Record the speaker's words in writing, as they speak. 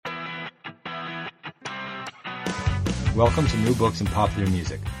Welcome to New Books in Popular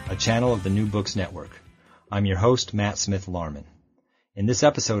Music, a channel of the New Books Network. I'm your host, Matt Smith-Larman. In this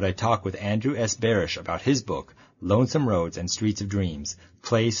episode, I talk with Andrew S. Barish about his book, Lonesome Roads and Streets of Dreams,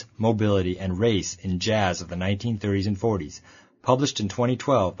 Place, Mobility, and Race in Jazz of the 1930s and 40s, published in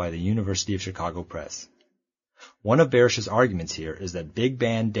 2012 by the University of Chicago Press. One of Barish's arguments here is that big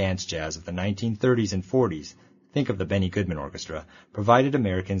band dance jazz of the 1930s and 40s, think of the Benny Goodman Orchestra, provided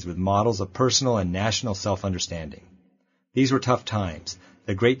Americans with models of personal and national self-understanding. These were tough times.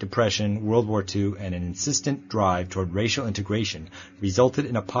 The Great Depression, World War II, and an insistent drive toward racial integration resulted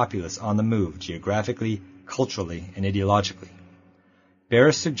in a populace on the move geographically, culturally, and ideologically.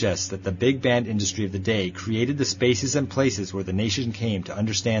 Barish suggests that the big band industry of the day created the spaces and places where the nation came to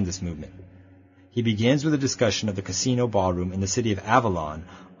understand this movement. He begins with a discussion of the Casino Ballroom in the city of Avalon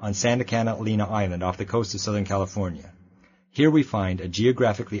on Santa Catalina Island off the coast of Southern California. Here we find a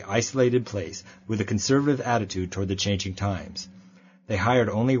geographically isolated place with a conservative attitude toward the changing times. They hired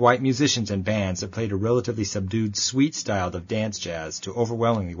only white musicians and bands that played a relatively subdued, sweet style of dance jazz to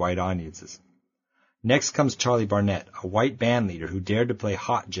overwhelmingly white audiences. Next comes Charlie Barnett, a white band leader who dared to play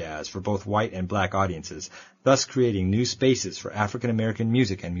hot jazz for both white and black audiences, thus creating new spaces for African-American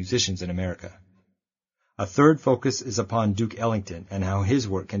music and musicians in America. A third focus is upon Duke Ellington and how his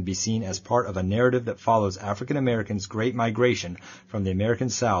work can be seen as part of a narrative that follows African Americans' great migration from the American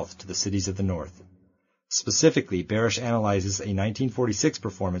South to the cities of the North. Specifically, Barish analyzes a 1946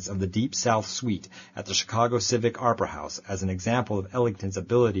 performance of the Deep South Suite at the Chicago Civic Opera House as an example of Ellington's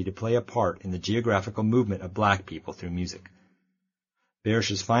ability to play a part in the geographical movement of black people through music.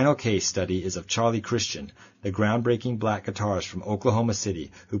 Barish's final case study is of Charlie Christian, the groundbreaking black guitarist from Oklahoma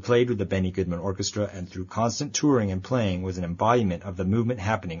City who played with the Benny Goodman Orchestra and through constant touring and playing was an embodiment of the movement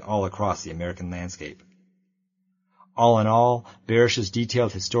happening all across the American landscape. All in all, Barish's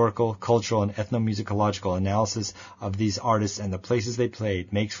detailed historical, cultural, and ethnomusicological analysis of these artists and the places they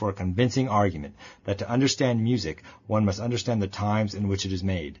played makes for a convincing argument that to understand music, one must understand the times in which it is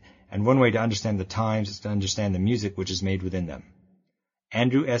made, and one way to understand the times is to understand the music which is made within them.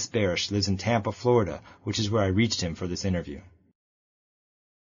 Andrew S. Barish lives in Tampa, Florida, which is where I reached him for this interview.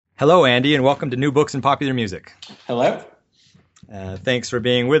 Hello, Andy, and welcome to New Books in Popular Music. Hello. Thanks for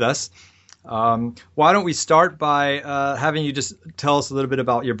being with us. Why don't we start by having you just tell us a little bit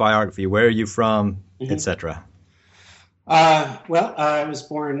about your biography. Where are you from, etc.? I was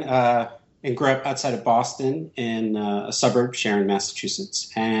born and grew up outside of Boston in a suburb, Sharon,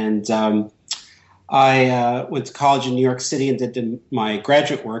 Massachusetts. And I went to college in New York City and did my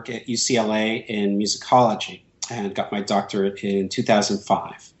graduate work at UCLA in musicology and got my doctorate in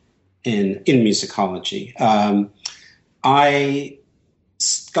 2005 in musicology. I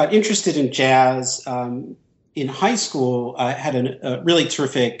got interested in jazz in high school. I had a really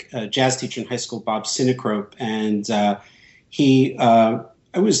terrific jazz teacher in high school, Bob Sinecrope, and he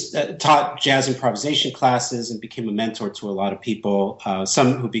taught jazz improvisation classes and became a mentor to a lot of people,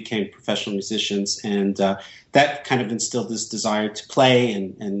 some who became professional musicians, and that kind of instilled this desire to play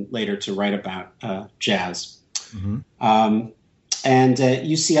and later to write about jazz. And at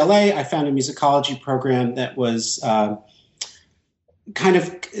UCLA, I found a musicology program that was kind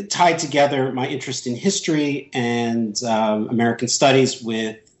of tied together my interest in history and American studies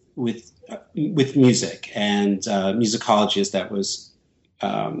with music and musicology, as that was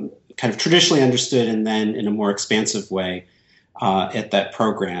kind of traditionally understood, and then in a more expansive way at that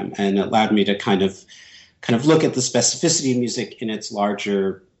program, and it allowed me to kind of look at the specificity of music in its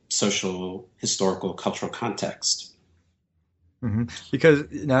larger social, historical, cultural context. Because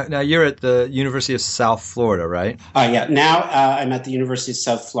now you're at the University of South Florida, right? Yeah. Now I'm at the University of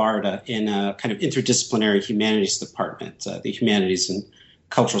South Florida in a kind of interdisciplinary humanities department, the Humanities and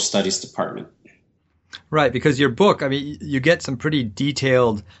Cultural Studies department. Right, because your book, I mean, you get some pretty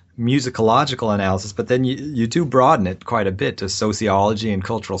detailed musicological analysis, but then you do broaden it quite a bit to sociology and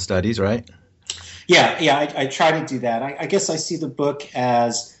cultural studies, right? Yeah, I try to do that. I guess I see the book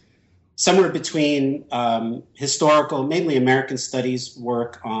as somewhere between historical, mainly American studies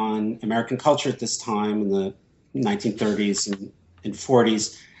work on American culture at this time in the 1930s and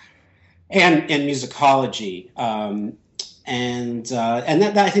 40s, and musicology, and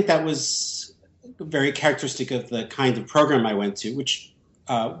that I think that was very characteristic of the kind of program I went to, which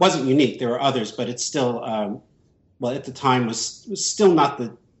wasn't unique. There were others, but it's still, at the time was still not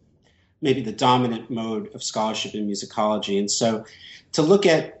maybe the dominant mode of scholarship in musicology. And so to look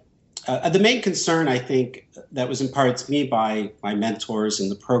at the main concern, I think, that was imparted to me by my mentors in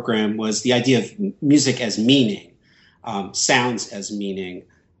the program was the idea of music as meaning, sounds as meaning.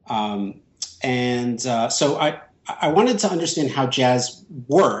 So I wanted to understand how jazz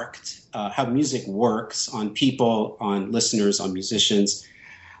worked how music works on people, on listeners, on musicians,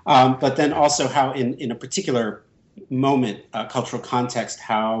 but then also how in a particular moment, cultural context,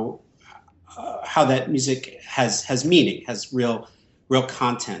 how that music has meaning, has real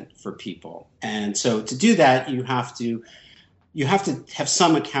content for people. And so to do that, you have to have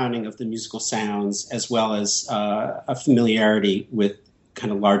some accounting of the musical sounds, as well as a familiarity with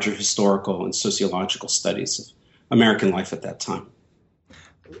kind of larger historical and sociological studies of American life at that time.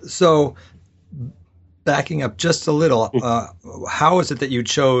 So, backing up just a little, how is it that you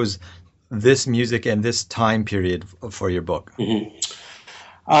chose this music and this time period for your book? Mm-hmm.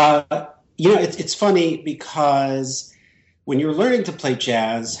 It's funny because when you're learning to play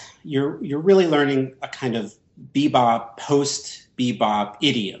jazz, you're really learning a kind of bebop, post-bebop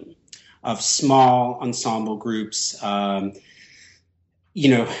idiom of small ensemble groups,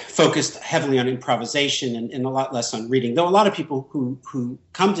 focused heavily on improvisation and a lot less on reading. Though a lot of people who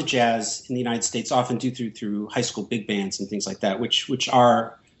come to jazz in the United States often do through high school big bands and things like that, which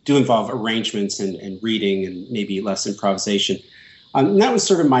do involve arrangements and reading and maybe less improvisation. And that was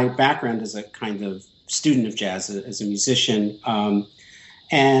sort of my background as a kind of student of jazz, as a musician.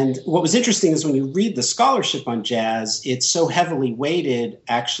 And what was interesting is when you read the scholarship on jazz, it's so heavily weighted,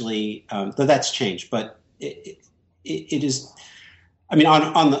 actually, though that's changed, but it is, I mean,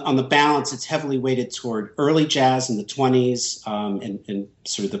 on the balance, it's heavily weighted toward early jazz in the 20s and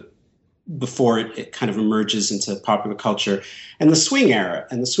sort of before it kind of emerges into popular culture, and the swing era.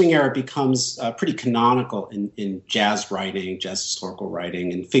 And the swing era becomes pretty canonical in jazz writing, jazz historical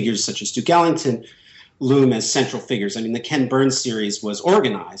writing, and figures such as Duke Ellington loom as central figures. I mean, the Ken Burns series was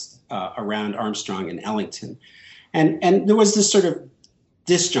organized around Armstrong and Ellington. And there was this sort of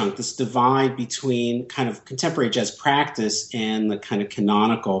disjunct, this divide between kind of contemporary jazz practice and the kind of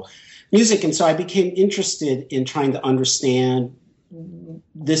canonical music. And so I became interested in trying to understand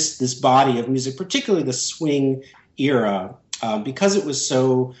this body of music, particularly the swing era, because it was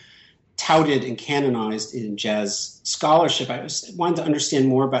so touted and canonized in jazz scholarship. I wanted to understand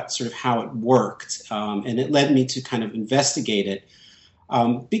more about sort of how it worked, and it led me to kind of investigate it,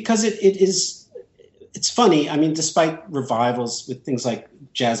 because it's funny. I mean, despite revivals with things like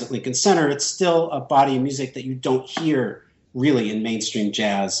Jazz at Lincoln Center, it's still a body of music that you don't hear really in mainstream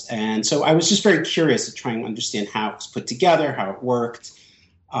jazz. And so I was just very curious to try and understand how it was put together, how it worked.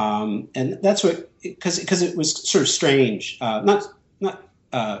 And that's what, because it was sort of strange, not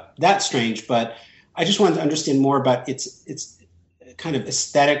that strange, but I just wanted to understand more about its kind of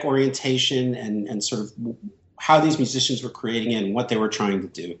aesthetic orientation and sort of how these musicians were creating it and what they were trying to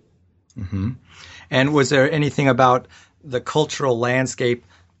do. Mm-hmm. And was there anything about the cultural landscape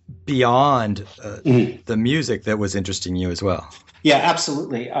beyond the music that was interesting you as well? Yeah,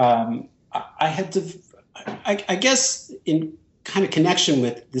 absolutely. I guess in kind of connection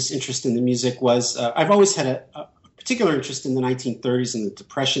with this interest in the music was I've always had a particular interest in the 1930s and the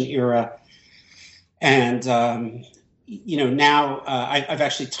Depression era. And, now I've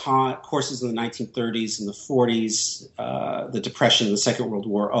actually taught courses in the 1930s and the 40s, the Depression and the Second World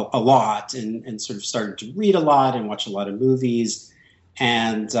War a lot, and sort of started to read a lot and watch a lot of movies.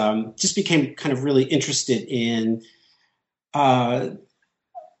 And just became kind of really interested in a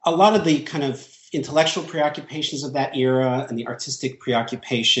lot of the kind of intellectual preoccupations of that era and the artistic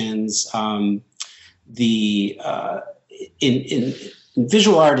preoccupations, in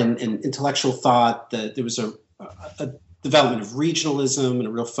visual art and intellectual thought. There was a development of regionalism and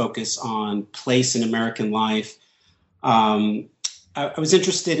a real focus on place in American life. I was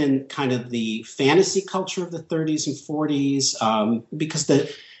interested in kind of the fantasy culture of the 30s and 40s, because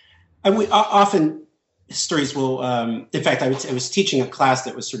often historians will, in fact, I was teaching a class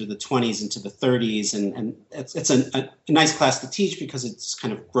that was sort of the 20s into the 30s, and it's a nice class to teach because it's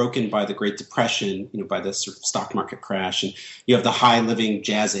kind of broken by the Great Depression, by the sort of stock market crash, and you have the high living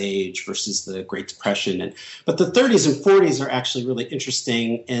jazz age versus the Great Depression. But the 30s and 40s are actually really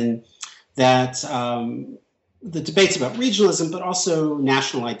interesting in that the debates about regionalism, but also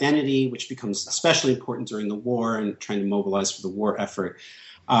national identity, which becomes especially important during the war and trying to mobilize for the war effort.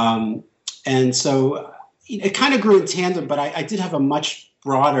 And so it kind of grew in tandem, but I did have a much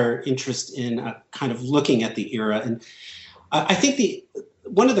broader interest in kind of looking at the era. And I think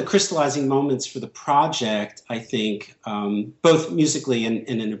one of the crystallizing moments for the project, I think, both musically and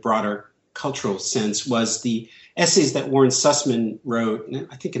in a broader cultural sense, was the essays that Warren Sussman wrote,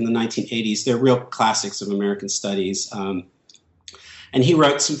 I think in the 1980s. They're real classics of American studies. And he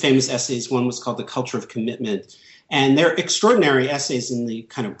wrote some famous essays. One was called The Culture of Commitment. And they're extraordinary essays in the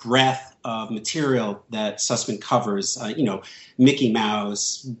kind of breadth of material that Sussman covers, Mickey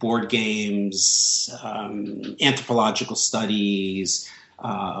Mouse, board games, anthropological studies,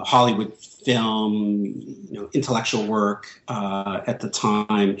 Hollywood film, intellectual work at the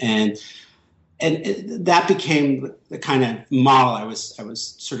time, and that became the kind of model I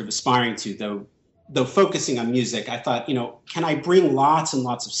was sort of aspiring to. Though focusing on music, I thought, can I bring lots and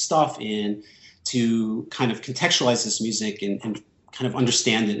lots of stuff in to kind of contextualize this music and kind of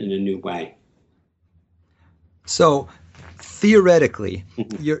understand it in a new way. So theoretically,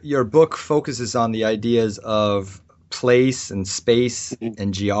 your book focuses on the ideas of place and space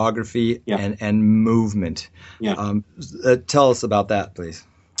and geography and movement. Yeah. Tell us about that, please.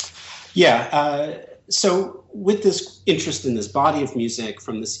 Yeah. So with this interest in this body of music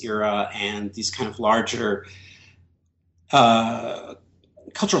from this era and these kind of larger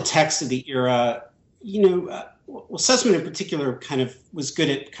cultural texts of the era, Sussman in particular kind of was good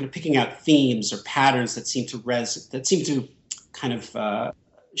at kind of picking out themes or patterns that seem to kind of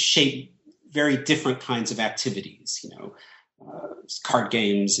shape very different kinds of activities, card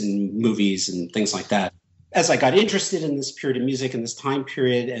games and movies and things like that. As I got interested in this period of music and this time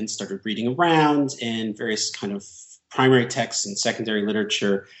period and started reading around in various kind of primary texts and secondary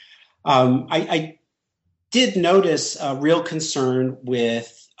literature, I did notice a real concern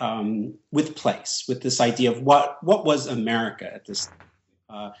with place, with this idea of what was America at this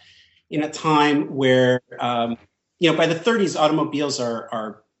in a time where by the 30s automobiles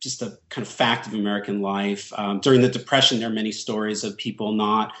are just a kind of fact of American life. During the Depression, there are many stories of people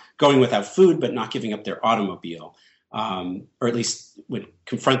not going without food, but not giving up their automobile, or at least when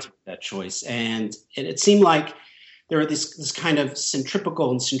confronted with that choice. And it seemed like there are this kind of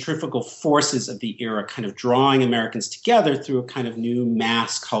centrifugal forces of the era kind of drawing Americans together through a kind of new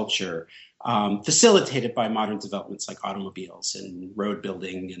mass culture, facilitated by modern developments like automobiles and road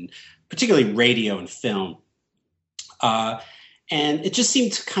building and particularly radio and film. And it just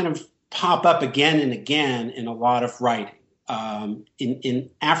seemed to kind of pop up again and again in a lot of writing. In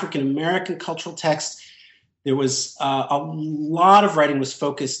African-American cultural texts, there was a lot of writing was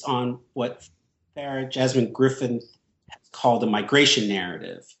focused on what Farah Jasmine Griffin called a migration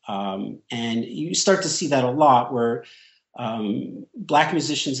narrative. And you start to see that a lot where Black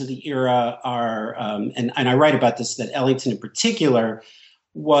musicians of the era are, and I write about this, that Ellington in particular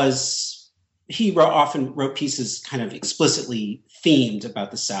often wrote pieces kind of explicitly themed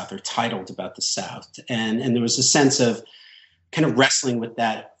about the South or titled about the South. And there was a sense of kind of wrestling with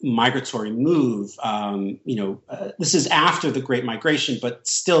that migratory move. This is after the Great Migration, but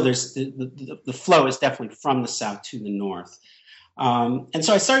still there's the flow is definitely from the South to the North. And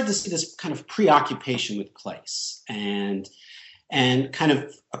so I started to see this kind of preoccupation with place. And kind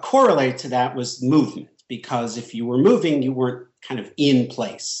of a corollary to that was movement, because if you were moving, you weren't kind of in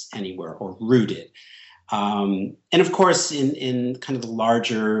place anywhere or rooted. And of course, in kind of the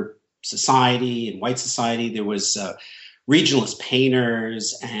larger society, in white society, there was regionalist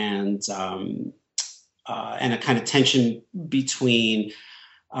painters and a kind of tension between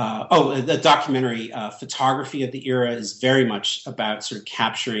the documentary photography of the era is very much about sort of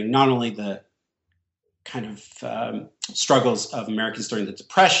capturing not only the kind of struggles of Americans during the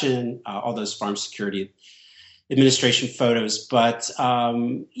Depression, all those Farm Security Administration photos, but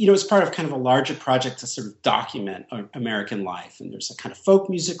it's part of kind of a larger project to sort of document American life. And there's a kind of folk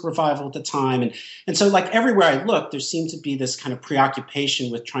music revival at the time, and so like everywhere I looked, there seemed to be this kind of preoccupation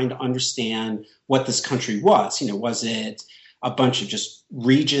with trying to understand what this country was. Was it a bunch of just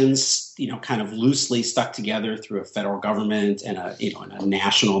regions, kind of loosely stuck together through a federal government and a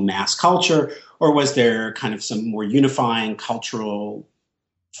national mass culture, or was there kind of some more unifying cultural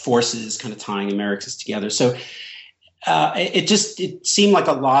forces kind of tying Americans together? So it seemed like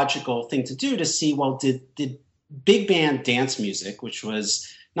a logical thing to do, to see, well, did big band dance music, which was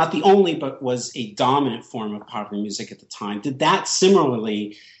not the only but was a dominant form of popular music at the time, did that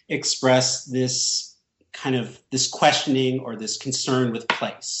similarly express this kind of this questioning or this concern with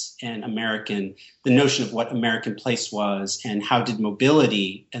place and the notion of what American place was, and how did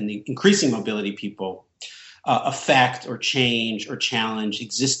mobility and the increasing mobility people affect or change or challenge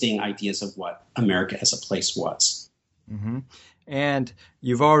existing ideas of what America as a place was. Mm-hmm. And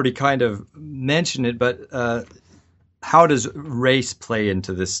you've already kind of mentioned it, but how does race play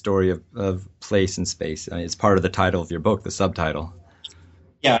into this story of place and space? I mean, it's part of the title of your book, the subtitle.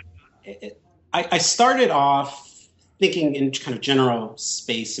 Yeah. I started off thinking in kind of general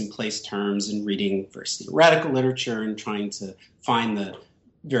space and place terms and reading various theoretical literature and trying to find the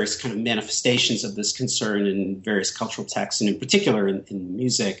various kind of manifestations of this concern in various cultural texts, and in particular in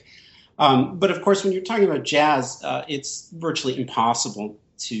music. But of course, when you're talking about jazz, it's virtually impossible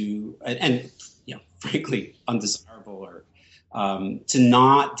to, and frankly, undesirable, or to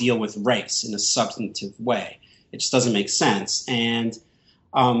not deal with race in a substantive way. It just doesn't make sense. And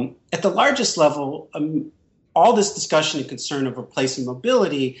At the largest level, all this discussion and concern over place and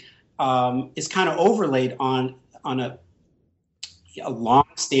mobility is kind of overlaid on a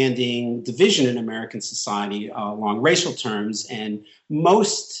long-standing division in American society along racial terms, and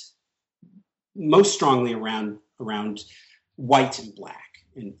most strongly around white and black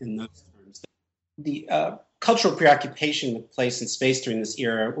in those terms. The cultural preoccupation with place and space during this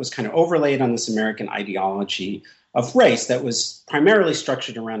era was kind of overlaid on this American ideology of race that was primarily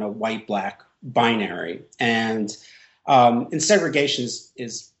structured around a white-black binary. And segregation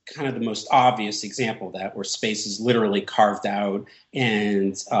is kind of the most obvious example of that, where space is literally carved out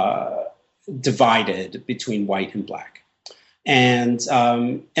and divided between white and black. And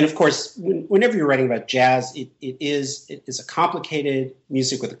of course, whenever you're writing about jazz, it is a complicated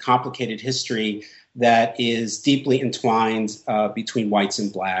music with a complicated history that is deeply entwined between whites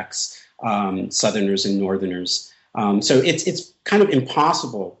and blacks, Southerners and Northerners. So it's kind of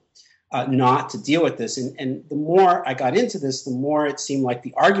impossible not to deal with this. And the more I got into this, the more it seemed like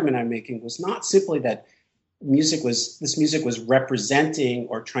the argument I'm making was not simply that this music was representing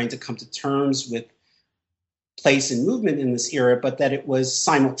or trying to come to terms with place and movement in this era, but that it was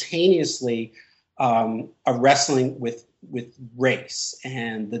simultaneously a wrestling with race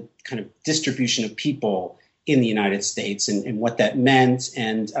and the kind of distribution of people in the United States and what that meant.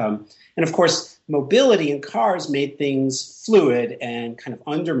 And of course, mobility in cars made things fluid and kind of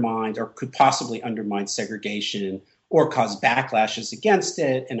undermined or could possibly undermine segregation or cause backlashes against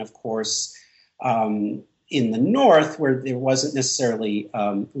it. And of course, in the North, where there wasn't necessarily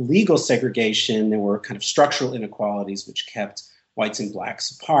legal segregation, there were kind of structural inequalities which kept whites and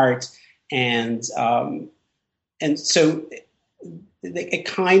blacks apart. And so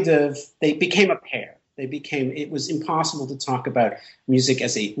they became a pair. It was impossible to talk about music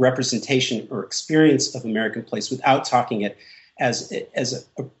as a representation or experience of American place without talking it as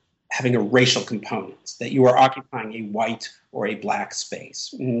having a racial component, that you are occupying a white or a black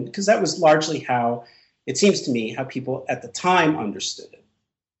space. Because that was largely how, it seems to me, how people at the time understood it.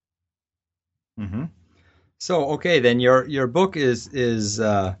 Mm-hmm. So, okay, then your book is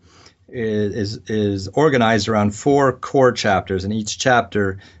organized around 4 core chapters, and each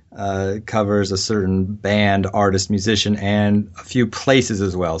chapter covers a certain band, artist, musician, and a few places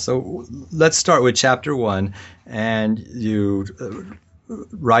as well. So let's start with chapter 1, and you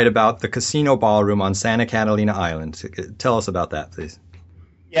write about the Casino Ballroom on Santa Catalina Island. Tell us about that, please.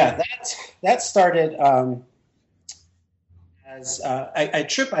 Yeah, that started as a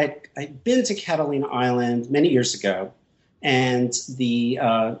trip. I'd been to Catalina Island many years ago, and the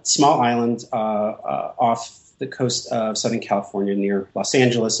small island off the coast of Southern California near Los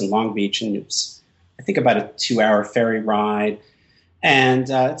Angeles and Long Beach, and it was, I think, about a 2-hour ferry ride. And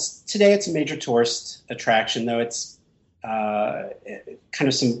today it's a major tourist attraction, though it's kind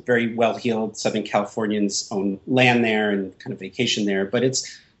of some very well-heeled Southern Californians own land there and kind of vacation there. But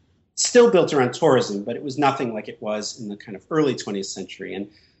it's still built around tourism, but it was nothing like it was in the kind of early 20th century. And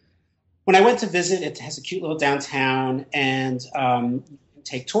when I went to visit, it has a cute little downtown, and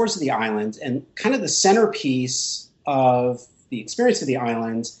take tours of the island, and kind of the centerpiece of the experience of the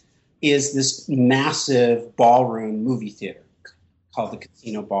island is this massive ballroom movie theater called the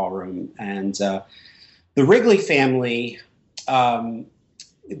Casino Ballroom. And the Wrigley family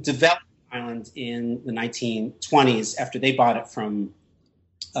developed the island in the 1920s after they bought it from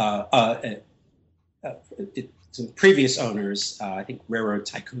some previous owners, I think railroad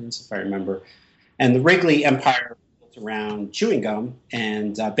tycoons, if I remember. And the Wrigley empire around chewing gum,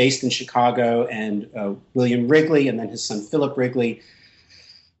 and based in Chicago, and William Wrigley and then his son Philip Wrigley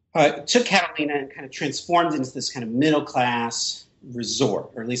took Catalina and kind of transformed into this kind of middle-class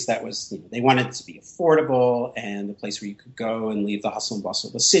resort, or at least that was, they wanted it to be affordable and a place where you could go and leave the hustle and bustle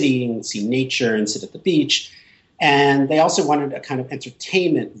of the city and see nature and sit at the beach. And they also wanted a kind of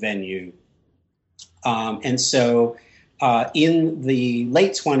entertainment venue. And so in the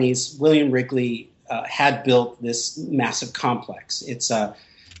late 20s, William Wrigley had built this massive complex. It's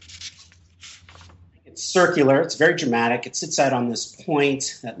circular. It's very dramatic. It sits out on this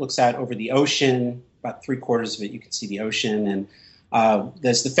point that looks out over the ocean. About 3/4 of it, you can see the ocean. And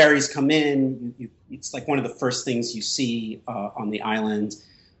as the ferries come in, it's like one of the first things you see on the island.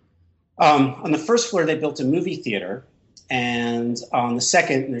 On the first floor, they built a movie theater. And on the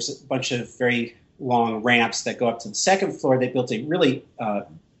second, there's a bunch of very long ramps that go up to the second floor. They built a really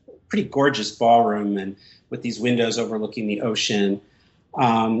pretty gorgeous ballroom, and with these windows overlooking the ocean.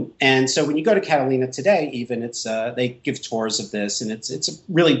 And so when you go to Catalina today, even they give tours of this, and it's a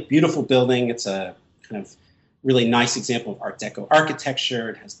really beautiful building. It's a kind of really nice example of Art Deco architecture.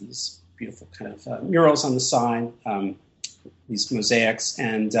 It has these beautiful kind of murals on the side. these mosaics,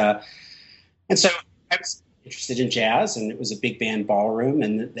 and so I was interested in jazz, and it was a big band ballroom,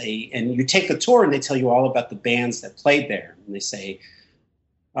 and you take the tour, and they tell you all about the bands that played there, and they say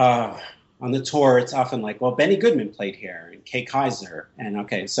on the tour it's often like, well, Benny Goodman played here, and Kay Kyser, and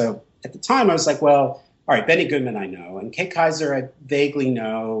okay, so at the time I was like, well, all right, Benny Goodman I know, and Kay Kyser I vaguely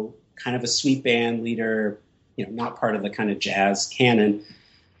know, kind of a sweet band leader, not part of the kind of jazz canon.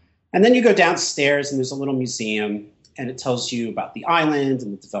 And then you go downstairs and there's a little museum, and it tells you about the island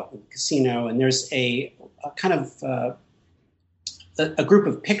and the development of the casino. And there's a kind of a group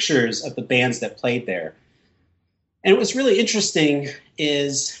of pictures of the bands that played there. And what was really interesting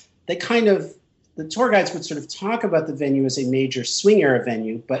is the tour guides would sort of talk about the venue as a major swing era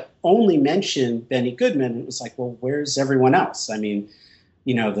venue, but only mention Benny Goodman. And it was like, well, where's everyone else? I mean,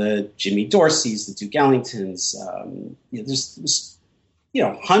 the Jimmy Dorseys, the Duke Ellingtons, there's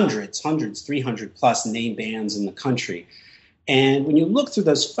hundreds, 300 plus name bands in the country. And when you look through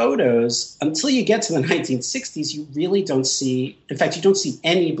those photos, until you get to the 1960s, you really don't see, in fact, you don't see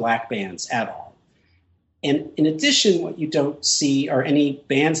any black bands at all. And in addition, what you don't see are any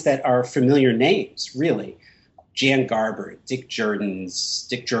bands that are familiar names, really. Jan Garber, Dick Jurgens,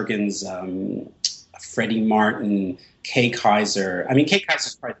 Freddie Martin, Kay Kyser. I mean, Kay Kyser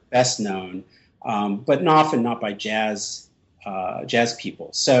is probably the best known, but often not by jazz people.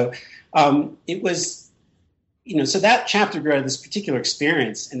 So it was, so that chapter grew out of this particular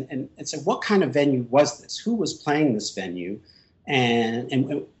experience, and so what kind of venue was this? Who was playing this venue?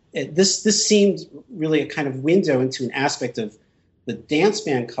 And this seemed really a kind of window into an aspect of the dance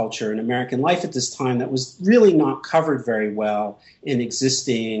band culture in American life at this time that was really not covered very well in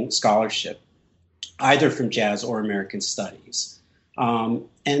existing scholarship, either from jazz or American studies. And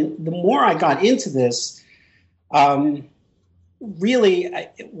the more I got into this,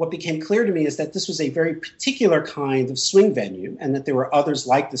 what became clear to me is that this was a very particular kind of swing venue, and that there were others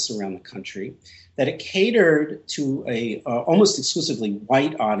like this around the country, that it catered to a almost exclusively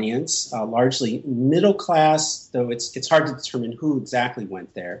white audience, largely middle class, though it's hard to determine who exactly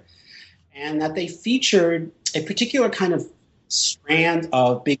went there, and that they featured a particular kind of strand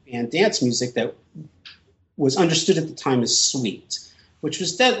of big band dance music that was understood at the time as sweet, which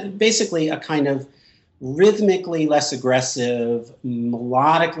was basically a kind of rhythmically less aggressive,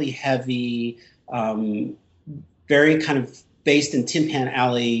 melodically heavy, very kind of based in Tin Pan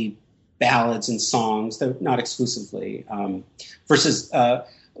Alley ballads and songs, though not exclusively, versus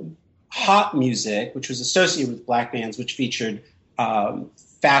hot music, which was associated with black bands, which featured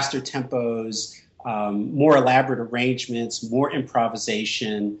faster tempos, more elaborate arrangements, more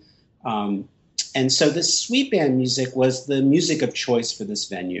improvisation. And so this sweet band music was the music of choice for this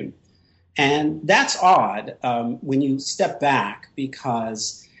venue. And that's odd when you step back,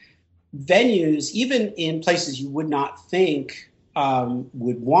 because venues, even in places you would not think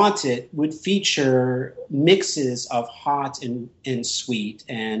would want it, would feature mixes of hot and sweet.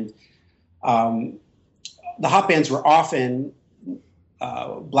 And the hot bands were often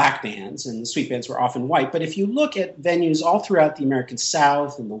black bands, and the sweet bands were often white. But if you look at venues all throughout the American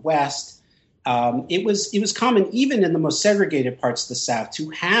South and the West, it was common, even in the most segregated parts of the South, to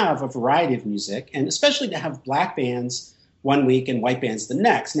have a variety of music, and especially to have black bands one week and white bands the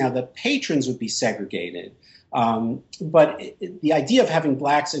next. Now, the patrons would be segregated, but the idea of having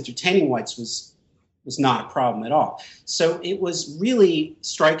blacks entertaining whites was not a problem at all. So it was really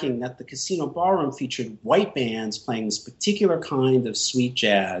striking that the Casino Ballroom featured white bands playing this particular kind of sweet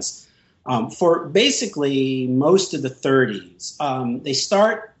jazz for basically most of the 30s. They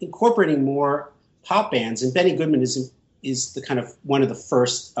start incorporating more pop bands, and Benny Goodman is the kind of one of the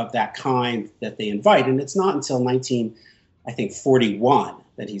first of that kind that they invite, and it's not until 1941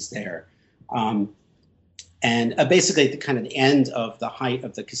 that he's there. And basically at the kind of the end of the height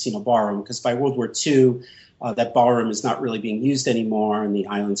of the Casino Ballroom, because by World War II, that ballroom is not really being used anymore, and the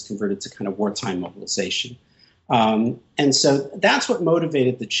island's converted to kind of wartime mobilization. And so that's what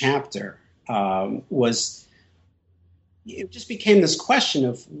motivated the chapter, was it just became this question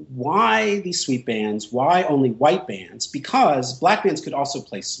of why these sweet bands, why only white bands? Because black bands could also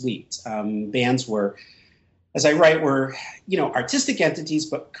play sweet. Bands were, as I write, were, artistic entities,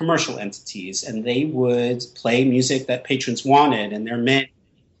 but commercial entities, and they would play music that patrons wanted. And there are many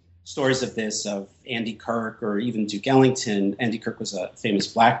stories of this, of Andy Kirk or even Duke Ellington. Andy Kirk was a famous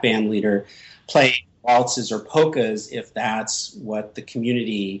black band leader, playing waltzes or polkas if that's what the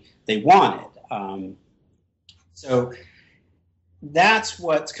community they wanted. So that's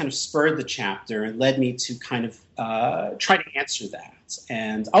what kind of spurred the chapter and led me to kind of try to answer that.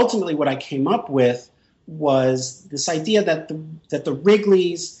 And ultimately what I came up with was this idea that the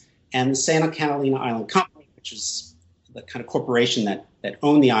Wrigleys and the Santa Catalina Island Company, which is the kind of corporation that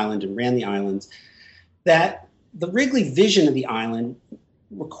owned the island and ran the island, that the Wrigley vision of the island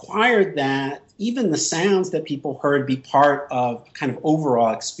required that even the sounds that people heard be part of a kind of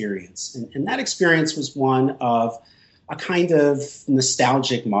overall experience. And that experience was one of a kind of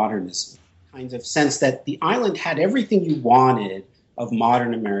nostalgic modernism, kind of sense that the island had everything you wanted of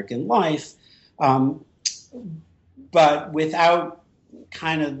modern American life, but without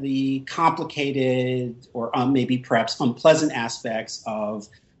kind of the complicated or maybe perhaps unpleasant aspects of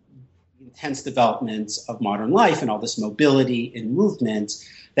intense development of modern life and all this mobility and movement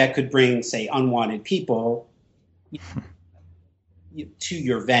that could bring, say, unwanted people to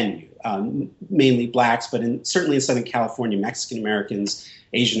your venue, mainly blacks, but certainly in Southern California, Mexican Americans,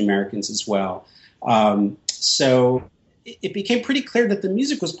 Asian Americans as well. So it became pretty clear that the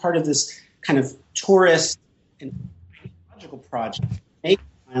music was part of this kind of tourist and ideological project, making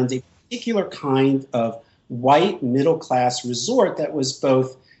a particular kind of white middle-class resort that was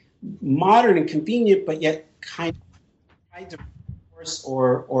both modern and convenient, but yet kind of tried to force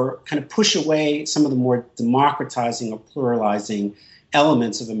or kind of push away some of the more democratizing or pluralizing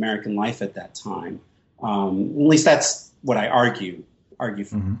elements of American life at that time. At least that's what I argue for.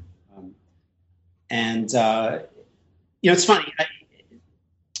 Mm-hmm. It's funny.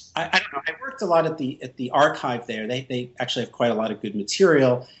 I don't know. I worked a lot at the archive there. They actually have quite a lot of good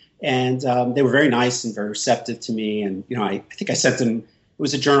material, and they were very nice and very receptive to me. And I think I sent them. It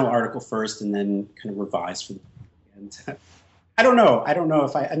was a journal article first, and then kind of revised for them. And I don't know.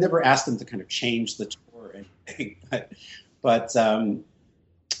 If I never asked them to kind of change the tour or anything, but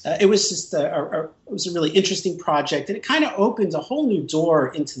it was just it was a really interesting project, and it kind of opened a whole new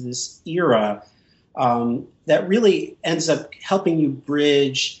door into this era that really ends up helping you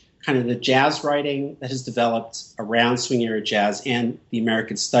bridge kind of the jazz writing that has developed around swing era jazz and the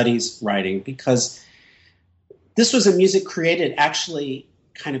American studies writing, because this was a music created actually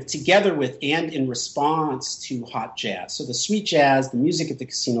kind of together with and in response to hot jazz. So the sweet jazz, the music at the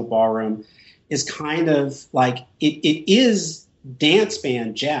Casino Ballroom, is kind of like it is dance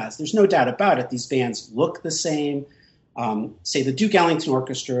band jazz. There's no doubt about it. These bands look the same. Say the Duke Ellington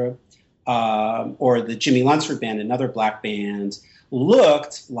Orchestra or the Jimmy Lunceford Band, another black band,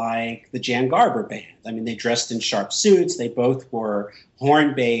 looked like the Jan Garber Band. I mean, they dressed in sharp suits. They both were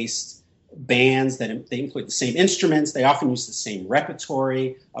horn-based bands that they employed the same instruments. They often used the same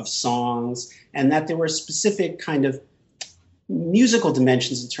repertory of songs, and that there were specific kind of musical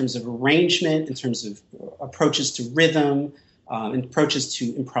dimensions in terms of arrangement, in terms of approaches to rhythm, and approaches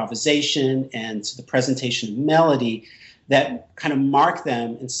to improvisation and to the presentation of melody that kind of mark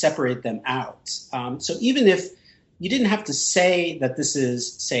them and separate them out. So even if you didn't have to say that this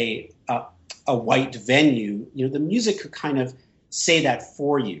is, say, a white venue, the music could kind of say that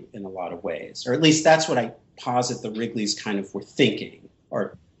for you in a lot of ways, or at least that's what I posit the Wrigleys kind of were thinking,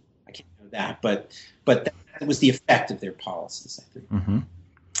 or I can't know that, but that was the effect of their policies, I think. Mm-hmm.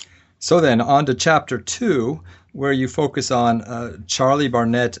 So then on to chapter 2, where you focus on Charlie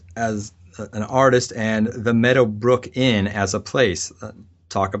Barnet as an artist and the Meadowbrook Inn as a place.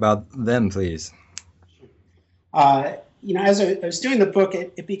 Talk about them, please. As I was doing the book,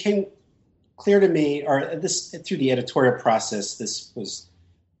 it became clear to me, or this through the editorial process, this was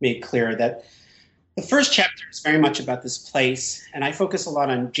made clear that the first chapter is very much about this place, and I focus a lot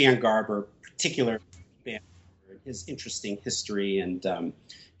on Jan Garber, particular band, his interesting history, and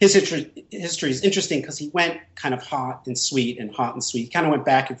his history is interesting because he went kind of hot and sweet. He kind of went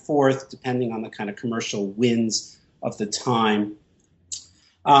back and forth depending on the kind of commercial winds of the time.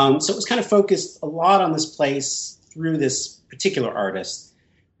 So it was kind of focused a lot on this place through this particular artist.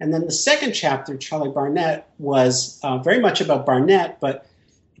 And then the second chapter, Charlie Barnet, was very much about Barnet, but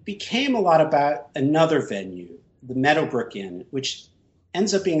it became a lot about another venue, the Meadowbrook Inn, which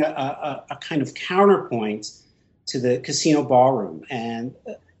ends up being a kind of counterpoint to the Casino Ballroom. And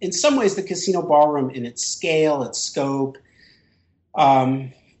in some ways, the Casino Ballroom, in its scale, its scope,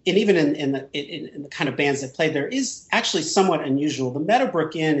 and even in the kind of bands that played there, is actually somewhat unusual. The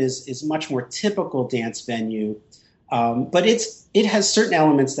Meadowbrook Inn is much more typical dance venue, but it has certain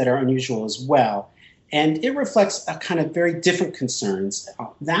elements that are unusual as well. And it reflects a kind of very different concerns.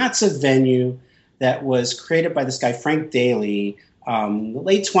 That's a venue that was created by this guy, Frank Daly. In the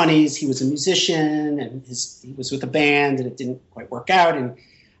late 20s, he was a musician, and he was with a band, and it didn't quite work out. And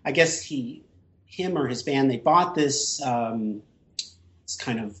I guess him or his band, they bought this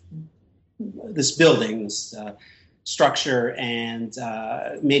this building, this structure, and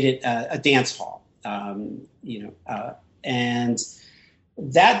made it a dance hall. And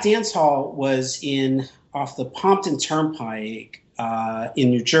that dance hall was off the Pompton Turnpike in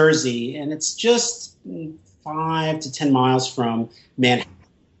New Jersey, and it's just 5 to 10 miles from Manhattan,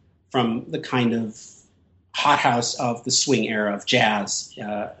 from the kind of hothouse of the swing era of jazz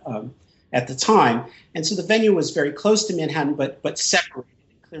at the time. And so the venue was very close to Manhattan, but separated,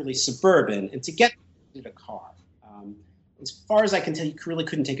 clearly suburban. And to get to a car, as far as I can tell, you really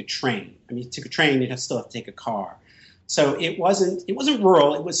couldn't take a train. I mean, you took a train, you'd still have to take a car. So it wasn't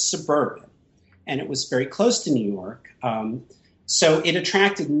rural, it was suburban. And it was very close to New York. So it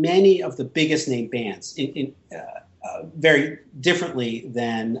attracted many of the biggest name bands very differently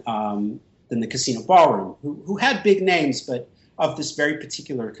than the Casino Ballroom, who had big names, but of this very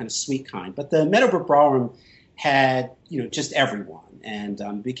particular kind of sweet kind. But the Meadowbrook Ballroom had, just everyone.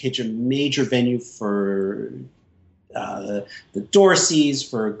 And became a major venue for the Dorseys,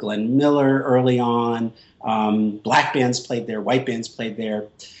 for Glenn Miller early on. Black bands played there, white bands played there.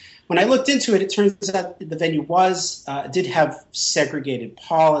 When I looked into it, it turns out the venue did have segregated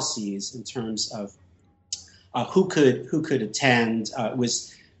policies in terms of who could attend. It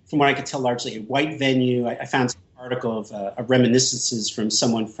was, from what I could tell, largely a white venue. I found an article of reminiscences from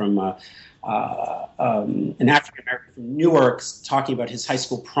someone from an African American from Newark talking about his high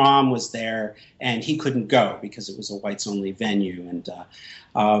school prom was there, and he couldn't go because it was a whites only venue. And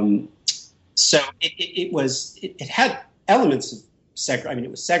so it had elements of it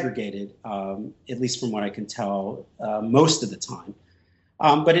was segregated, at least from what I can tell, most of the time.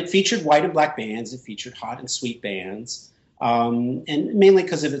 But it featured white and black bands. It featured hot and sweet bands, and mainly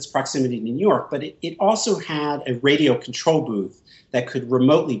because of its proximity to New York. But it also had a radio control booth that could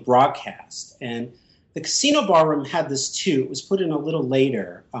remotely broadcast. And the Casino Ballroom had this too. It was put in a little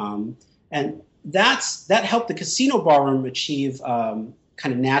later. And that helped the Casino Ballroom achieve kind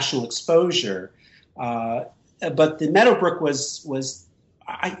of national exposure. But the Meadowbrook was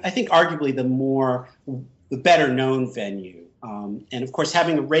I think, arguably the better known venue. And of course,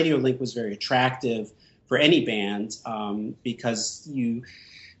 having a radio link was very attractive for any band because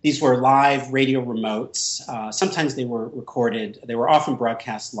these were live radio remotes. Sometimes they were recorded. They were often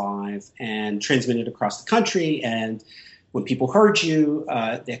broadcast live and transmitted across the country. And when people heard you,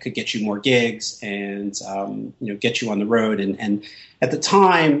 that could get you more gigs and get you on the road. And at the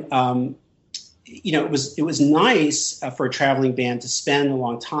time, it was nice for a traveling band to spend a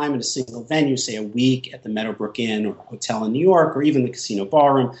long time in a single venue, say a week at the Meadowbrook Inn or hotel in New York, or even the Casino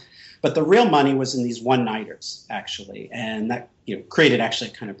Ballroom. But the real money was in these one-nighters, actually, and that created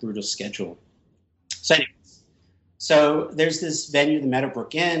actually a kind of brutal schedule. So anyways, so there's this venue, the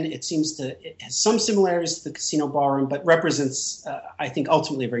Meadowbrook Inn. It has some similarities to the Casino Ballroom, but represents, I think,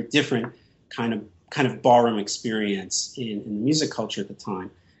 ultimately a very different kind of ballroom experience in the music culture at the time.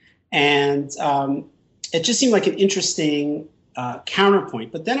 And it just seemed like an interesting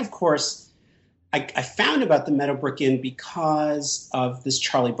counterpoint. But then, of course, I found about the Meadowbrook Inn because of this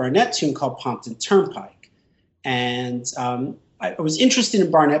Charlie Barnett tune called Pompton Turnpike. And I was interested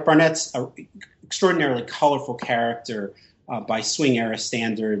in Barnett. Barnett's an extraordinarily colorful character by swing era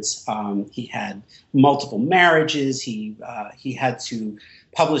standards. He had multiple marriages. He had to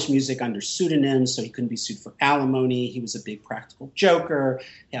publish music under pseudonyms, so he couldn't be sued for alimony. He was a big practical joker.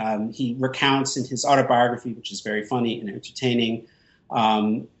 He recounts in his autobiography, which is very funny and entertaining,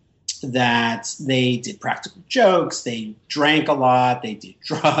 that they did practical jokes, they drank a lot, they did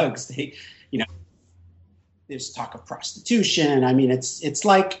drugs, there's talk of prostitution. I mean, it's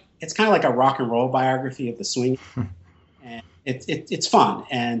kind of like a rock and roll biography of the swing. And it's fun.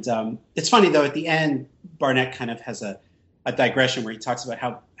 And it's funny, though, at the end, Barnett kind of has a digression where he talks about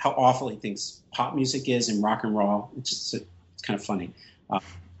how awful he thinks pop music is and rock and roll. It's kind of funny.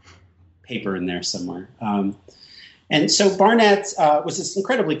 Paper in there somewhere. And so Barnett was this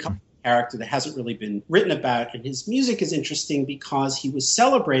incredibly colorful character that hasn't really been written about, and his music is interesting because he was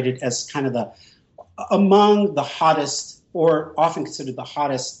celebrated as kind of among the hottest, or often considered the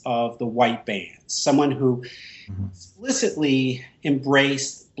hottest of the white bands, someone who explicitly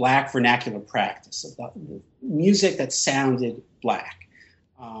embraced Black vernacular practice of the music that sounded Black.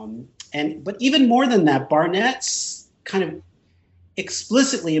 But even more than that, Barnett's kind of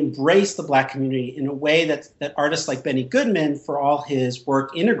explicitly embraced the Black community in a way that artists like Benny Goodman, for all his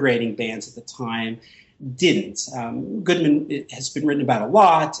work integrating bands at the time, didn't. Goodman has been written about a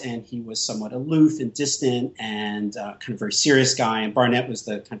lot, and he was somewhat aloof and distant and kind of very serious guy, and Barnett was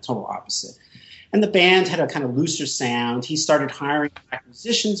the kind of total opposite. And the band had a kind of looser sound. He started hiring Black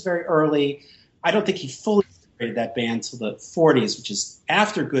musicians very early. I don't think he fully integrated that band till the 40s, which is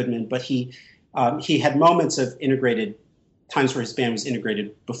after Goodman, but he had moments of integrated times where his band was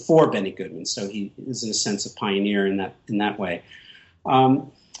integrated before Benny Goodman, so he is in a sense a pioneer in that way.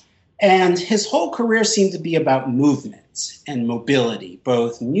 And his whole career seemed to be about movement and mobility,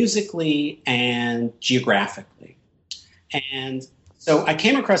 both musically and geographically. And so I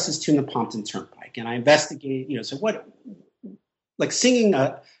came across this tune, the Pompton Turnpike, and I investigated, so what, like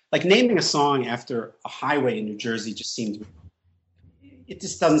naming a song after a highway in New Jersey it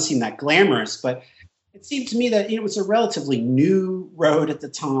just doesn't seem that glamorous, but it seemed to me that it was a relatively new road at the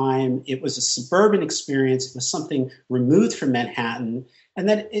time. It was a suburban experience. It was something removed from Manhattan, and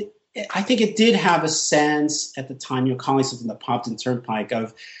that I think it did have a sense at the time, calling something the Pompton Turnpike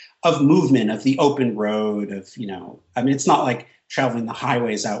of movement, of the open road, it's not like traveling the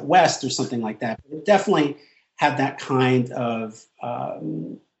highways out west or something like that. But it definitely had that kind of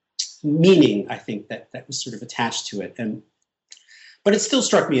meaning, I think, that was sort of attached to it. But it still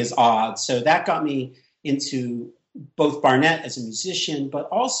struck me as odd. So that got me into both Barnett as a musician, but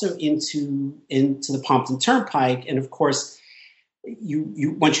also into the Pompton Turnpike. And of course,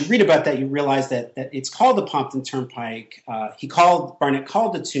 you once you read about that, you realize that it's called the Pompton Turnpike. Barnett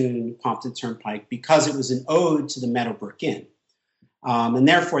called the tune Pompton Turnpike because it was an ode to the Meadowbrook Inn. And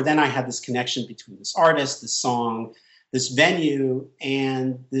therefore, then I had this connection between this artist, this song, this venue,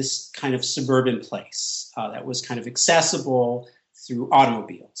 and this kind of suburban place that was kind of accessible through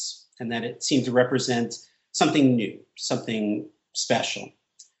automobiles, and that it seemed to represent something new, something special.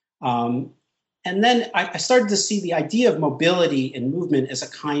 And then I started to see the idea of mobility and movement as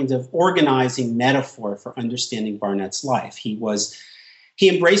a kind of organizing metaphor for understanding Barnett's life. He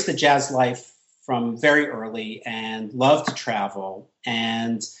embraced the jazz life from very early and loved to travel,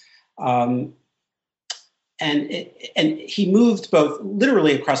 and he moved both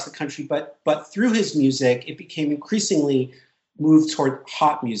literally across the country, but through his music, it became increasingly moved toward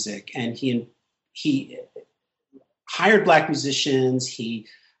hot music, and he hired Black musicians. He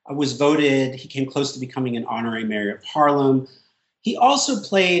came close to becoming an honorary mayor of Harlem. He also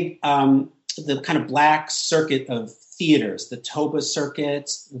played the kind of Black circuit of theaters, the Toba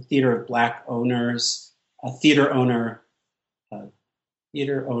circuit, the theater of Black owners, theater owners.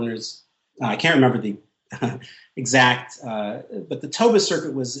 I can't remember the exact, but the Toba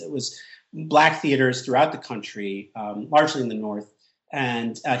circuit was Black theaters throughout the country, largely in the North.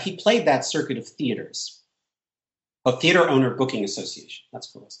 And he played that circuit of theaters, a theater owner booking association.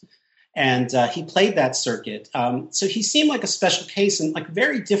 That's what it was. And he played that circuit. So he seemed like a special case and like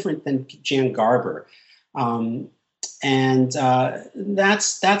very different than Jan Garber. And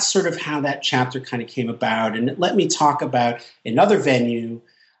that's sort of how that chapter kind of came about. And it let me talk about another venue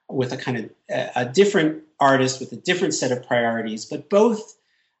with a kind of a different artist with a different set of priorities, but both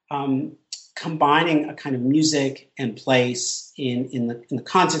combining a kind of music and place in the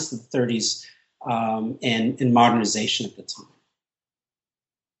context of the 30s and in modernization at the time.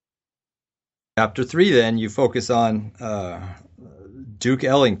 Chapter 3, then, you focus on Duke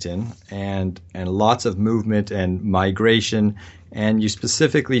Ellington and lots of movement and migration, and you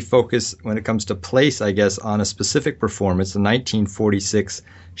specifically focus, when it comes to place, I guess, on a specific performance, the 1946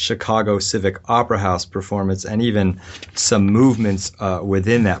 Chicago Civic Opera House performance, and even some movements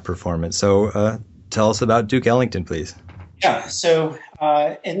within that performance. So tell us about Duke Ellington, please. Yeah, so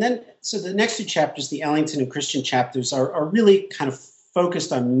the next two chapters, the Ellington and Christian chapters, are really kind of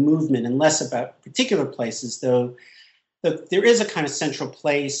focused on movement and less about particular places, though there is a kind of central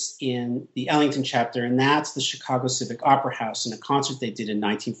place in the Ellington chapter, and that's the Chicago Civic Opera House and a concert they did in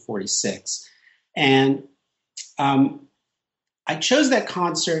 1946. And I chose that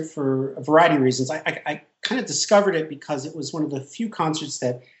concert for a variety of reasons. I kind of discovered it because it was one of the few concerts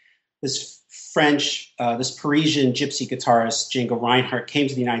that this Parisian gypsy guitarist, Django Reinhardt, came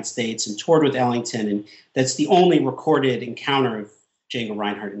to the United States and toured with Ellington, and that's the only recorded encounter of Django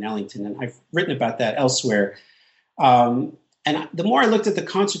Reinhardt and Ellington, and I've written about that elsewhere. And the more I looked at the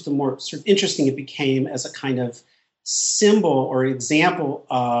concert, the more sort of interesting it became as a kind of symbol or example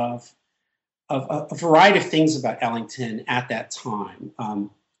of a variety of things about Ellington at that time.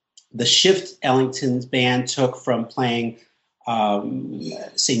 The shift Ellington's band took from playing,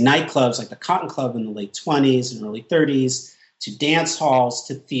 say, nightclubs like the Cotton Club in the late 20s and early 30s to dance halls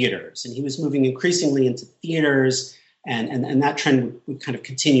to theaters. And he was moving increasingly into theaters, and that trend would kind of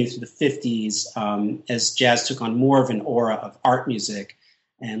continue through the 50s as jazz took on more of an aura of art music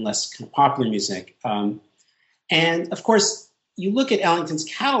and less kind of popular music. And of course, you look at Ellington's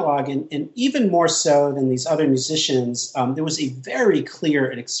catalog, and even more so than these other musicians, there was a very clear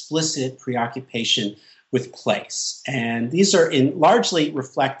and explicit preoccupation with place. And these are largely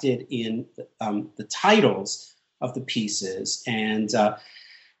reflected in the titles of the pieces. And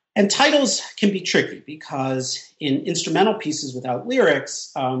titles can be tricky because in instrumental pieces without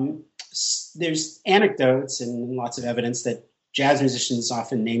lyrics, there's anecdotes and lots of evidence that jazz musicians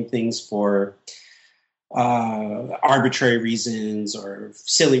often name things for arbitrary reasons or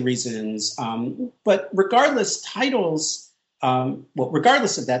silly reasons. But regardless,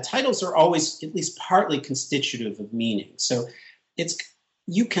 regardless of that, titles are always at least partly constitutive of meaning. So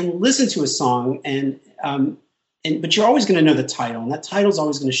you can listen to a song but you're always going to know the title, and that title is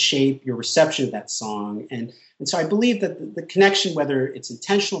always going to shape your reception of that song. And so I believe that the connection, whether it's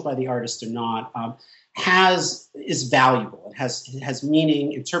intentional by the artist or not, is valuable. It has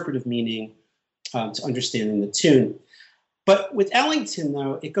meaning, interpretive meaning, to understanding the tune. But with Ellington,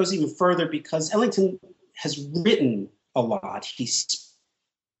 though, it goes even further because Ellington has written a lot. He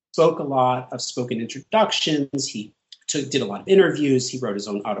spoke a lot of spoken introductions. He did a lot of interviews. He wrote his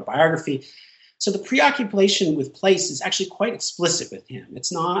own autobiography. So the preoccupation with place is actually quite explicit with him.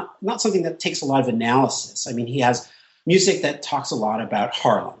 It's not something that takes a lot of analysis. I mean, he has music that talks a lot about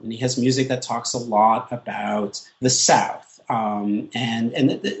Harlem, and he has music that talks a lot about the South.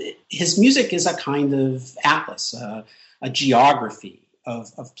 His music is a kind of atlas, a geography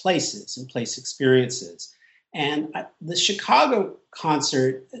of places and place experiences. And the Chicago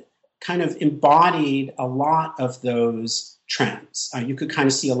concert kind of embodied a lot of those trends. You could kind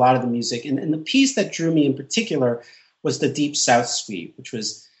of see a lot of the music. And the piece that drew me in particular was the Deep South Suite, which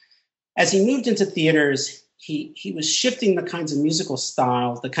was, as he moved into theaters, he was shifting the kinds of musical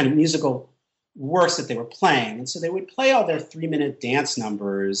styles, the kind of musical works that they were playing. And so they would play all their 3-minute dance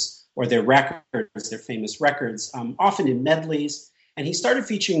numbers or their records, their famous records, often in medleys. And he started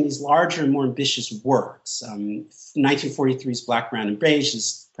featuring these larger and more ambitious works. 1943's Black, Brown, and Beige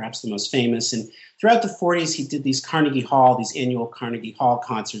is perhaps the most famous. And throughout the 40s, he did these annual Carnegie Hall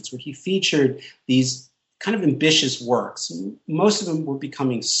concerts where he featured these kind of ambitious works. Most of them were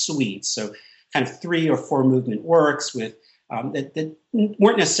becoming suites, so kind of 3 or 4 movement works with that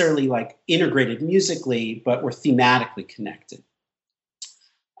weren't necessarily like integrated musically, but were thematically connected.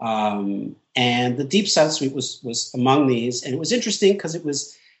 And the Deep South Suite was among these, and it was interesting because it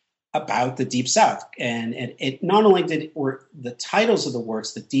was about the Deep South, and it not only were the titles of the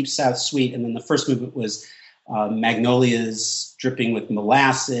works, the Deep South Suite, and then the first movement was Magnolias Dripping with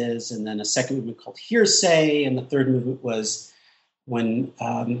Molasses, and then a second movement called Hearsay, and the third movement was When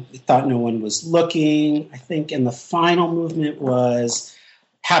Thought No One Was Looking, I think, and the final movement was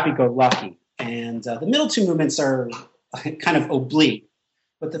Happy Go Lucky. And the middle 2 movements are kind of oblique.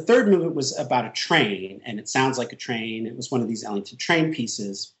 But the third movement was about a train, and it sounds like a train. It was one of these Ellington train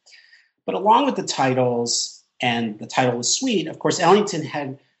pieces. But along with the titles and the title was Suite, of course, Ellington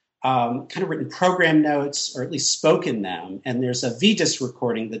had kind of written program notes, or at least spoken them. And there's a V-disc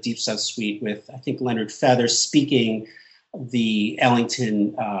recording, the Deep South Suite, with, I think, Leonard Feather speaking the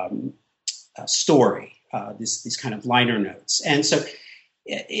Ellington story, these kind of liner notes. And so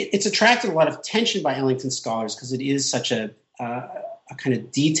it's attracted a lot of attention by Ellington scholars because it is such a kind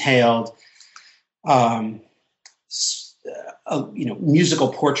of detailed,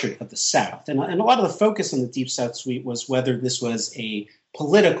 musical portrait of the South. And a lot of the focus on the Deep South Suite was whether this was a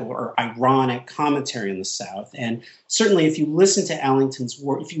political or ironic commentary on the South. And certainly if you listen to Ellington's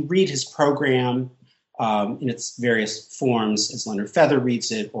work, if you read his program in its various forms, as Leonard Feather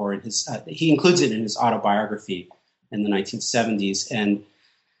reads it, or in he includes it in his autobiography in the 1970s. And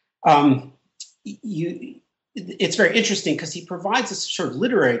it's very interesting because he provides a sort of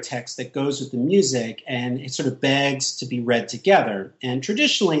literary text that goes with the music, and it sort of begs to be read together. And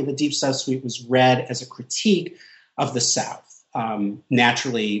traditionally, the Deep South Suite was read as a critique of the South,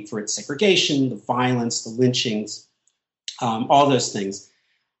 naturally for its segregation, the violence, the lynchings, all those things.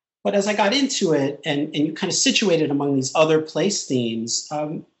 But as I got into it and you kind of situate it among these other place themes,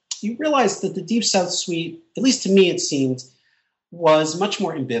 you realize that the Deep South Suite, at least to me it seemed, was much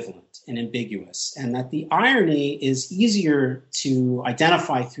more ambivalent and ambiguous, and that the irony is easier to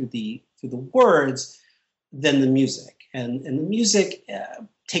identify through the words than the music. And the music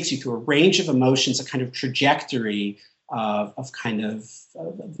takes you through a range of emotions, a kind of trajectory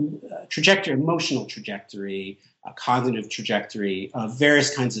trajectory, emotional trajectory, a cognitive trajectory of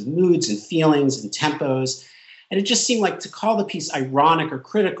various kinds of moods and feelings and tempos. And it just seemed like to call the piece ironic or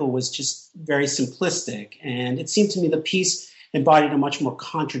critical was just very simplistic. And it seemed to me the piece embodied a much more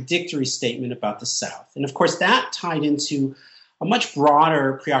contradictory statement about the South. And of course, that tied into a much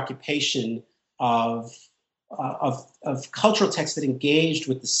broader preoccupation of cultural texts that engaged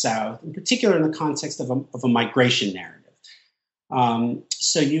with the South, in particular in the context of a migration narrative.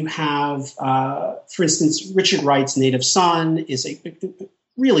 So you have, for instance, Richard Wright's Native Son is a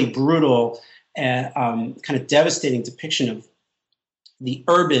really brutal, kind of devastating depiction of the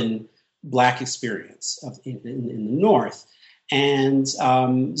urban Black experience in the North. And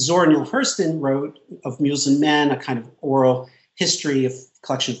Zora Neale Hurston wrote Of Mules and Men, a kind of oral history, a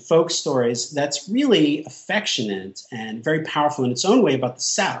collection of folk stories that's really affectionate and very powerful in its own way about the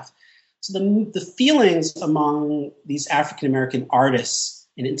South. So the feelings among these African-American artists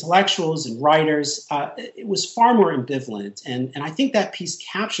and intellectuals and writers, it was far more ambivalent. And I think that piece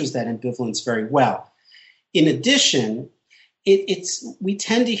captures that ambivalence very well. In addition, we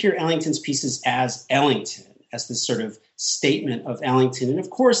tend to hear Ellington's pieces as Ellington, as this sort of statement of Ellington. And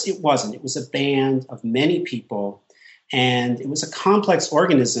of course, it wasn't. It was a band of many people, and it was a complex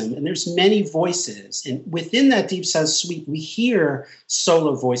organism, and there's many voices. And within that Deep South Suite, we hear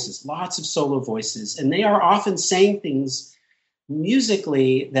solo voices, lots of solo voices, and they are often saying things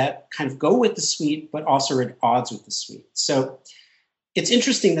musically that kind of go with the suite, but also are at odds with the suite. So it's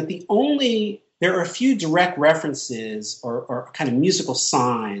interesting that there are a few direct references or kind of musical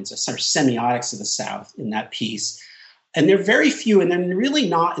signs or sort of semiotics of the South in that piece. And they're very few, and they're really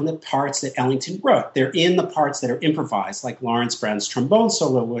not in the parts that Ellington wrote. They're in the parts that are improvised, like Lawrence Brown's trombone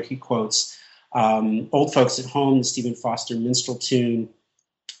solo, where he quotes Old Folks at Home, the Stephen Foster minstrel tune.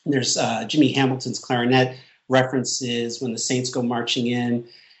 And there's Jimmy Hamilton's clarinet references, When the Saints Go Marching In.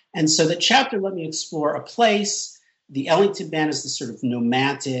 And so the chapter let me explore a place. The Ellington Band is this sort of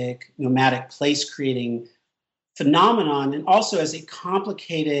nomadic place-creating phenomenon, and also as a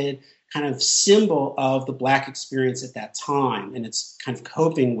complicated kind of symbol of the Black experience at that time, and it's kind of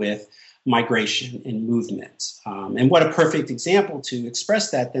coping with migration and movement. And what a perfect example to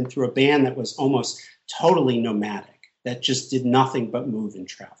express that than through a band that was almost totally nomadic, that just did nothing but move and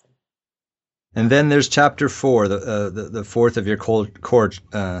travel. And then there's chapter 4, the fourth of your core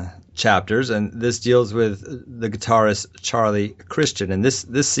chapters, and this deals with the guitarist Charlie Christian. And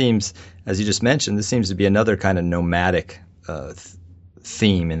this seems, as you just mentioned, this seems to be another kind of nomadic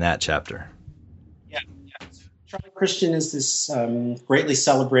theme in that chapter. Yeah. So Charlie Christian is this greatly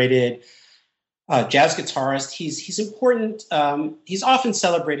celebrated jazz guitarist. He's important. He's often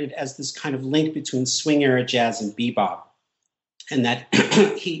celebrated as this kind of link between swing era jazz and bebop, and that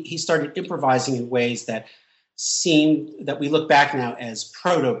he started improvising in ways that we look back now as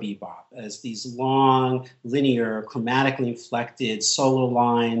proto-bebop, as these long, linear, chromatically inflected solo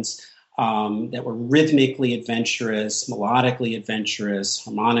lines that were rhythmically adventurous, melodically adventurous,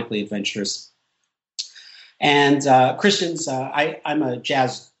 harmonically adventurous. And Christian's, I'm a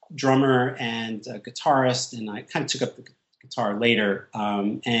jazz drummer and a guitarist, and I kind of took up the guitar later.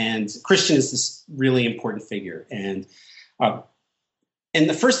 And Christian is this really important figure. And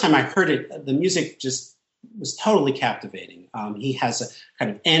the first time I heard it, the music just was totally captivating. He has a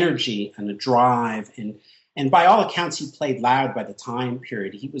kind of energy and a drive, and by all accounts, he played loud by the time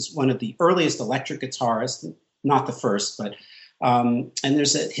period. He was one of the earliest electric guitarists, not the first, but and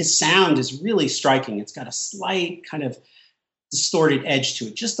his sound is really striking. It's got a slight kind of distorted edge to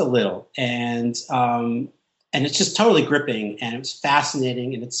it, just a little, and it's just totally gripping, and it was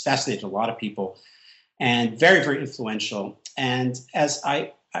fascinating, and it's fascinated a lot of people, and very, very influential. And as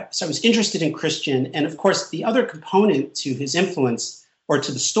I was interested in Christian, and of course, the other component to his influence or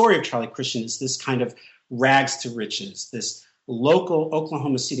to the story of Charlie Christian is this kind of rags to riches, this local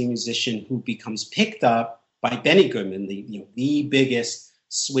Oklahoma City musician who becomes picked up by Benny Goodman, the biggest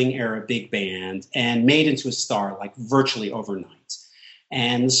swing era big band, and made into a star like virtually overnight.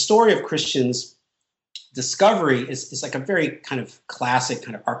 And the story of Christian's discovery is like a very kind of classic,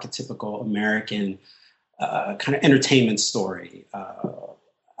 kind of archetypical American kind of entertainment story,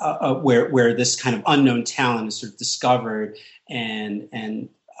 where this kind of unknown talent is sort of discovered and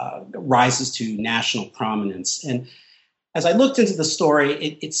rises to national prominence. And as I looked into the story,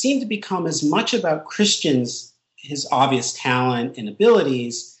 it seemed to become as much about his obvious talent and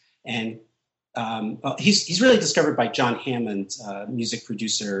abilities, and he's really discovered by John Hammond, music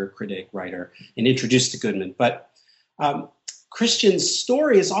producer, critic, writer, and introduced to Goodman. But Christian's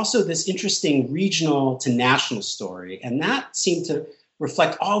story is also this interesting regional to national story, and that seemed to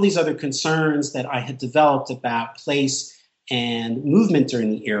reflect all these other concerns that I had developed about place and movement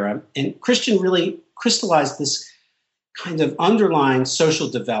during the era. And Christian really crystallized this kind of underlying social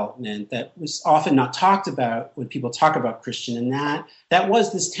development that was often not talked about when people talk about Christian, and that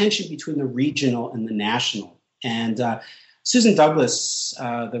was this tension between the regional and the national. And Susan Douglas,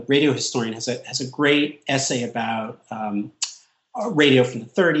 the radio historian, has a great essay about radio from the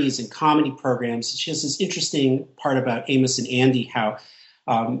 30s and comedy programs. She has this interesting part about Amos and Andy, how,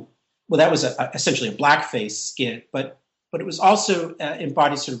 that was essentially a blackface skit, but it was also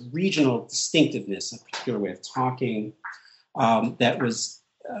embodied sort of regional distinctiveness, a particular way of talking that was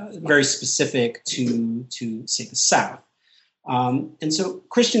very specific to, say, the South. And so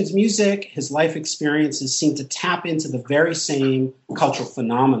Christian's music, his life experiences seem to tap into the very same cultural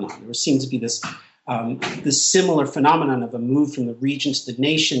phenomenon. There seemed to be this this similar phenomenon of a move from the region to the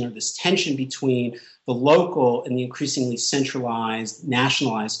nation, or this tension between the local and the increasingly centralized,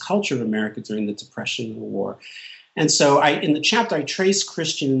 nationalized culture of America during the Depression and the war. And so in the chapter, I trace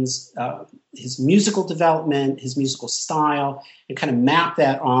Christian's, his musical development, his musical style, and kind of map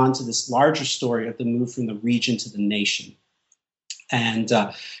that onto this larger story of the move from the region to the nation. And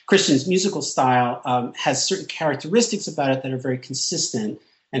Christian's musical style has certain characteristics about it that are very consistent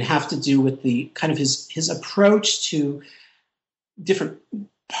and have to do with the kind of his approach to different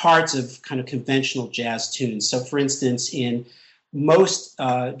parts of kind of conventional jazz tunes. So, for instance, in most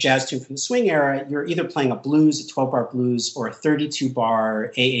jazz tune from the swing era, you're either playing a blues, a 12-bar blues, or a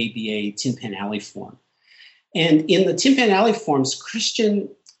 32-bar AABA Tin Pan Alley form. And in the Tin Pan Alley forms, Christian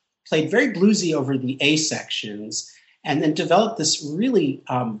played very bluesy over the A sections, and then developed this really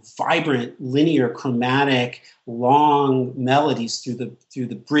vibrant, linear, chromatic, long melodies through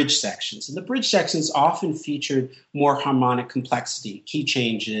the bridge sections. And the bridge sections often featured more harmonic complexity, key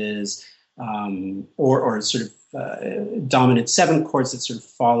changes, or sort of dominant seven chords that sort of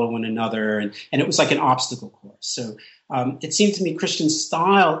follow one another, and it was like an obstacle course. So it seemed to me Christian's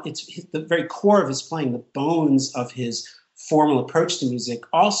style, it's the very core of his playing, the bones of his formal approach to music,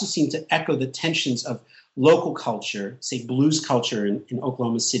 also seemed to echo the tensions of local culture, say blues culture in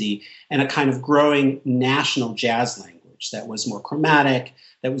Oklahoma City, and a kind of growing national jazz language that was more chromatic,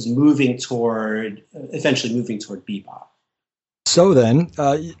 that was eventually moving toward bebop. So then,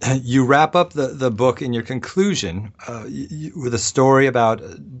 you wrap up the book in your conclusion with a story about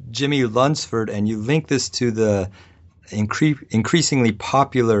Jimmy Lunceford, and you link this to the increasingly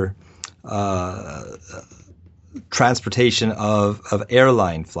popular transportation of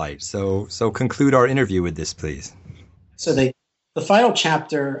airline flights. So conclude our interview with this, please. So the final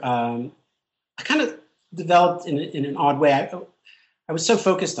chapter, I kind of developed in an odd way. I was so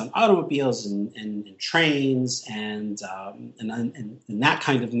focused on automobiles and trains and that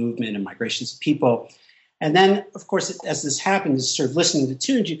kind of movement and migrations of people. And then, of course, as this happens, sort of listening to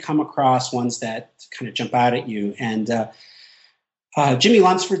tunes, you come across ones that kind of jump out at you. And Jimmy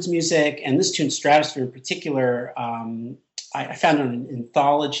Lunceford's music, and this tune, Stratosphere in particular, I found an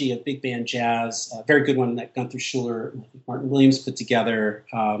anthology of big band jazz, a very good one that Gunther Schuller and Martin Williams put together.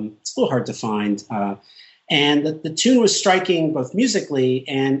 It's a little hard to find. And the tune was striking both musically,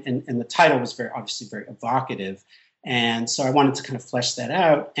 and the title was obviously very evocative. And so I wanted to kind of flesh that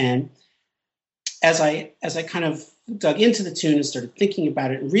out. And as I kind of dug into the tune and started thinking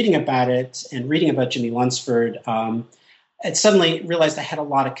about it and reading about Jimmy Lunceford, I suddenly realized I had a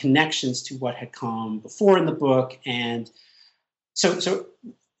lot of connections to what had come before in the book. And so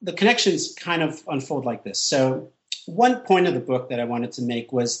the connections kind of unfold like this. So one point of the book that I wanted to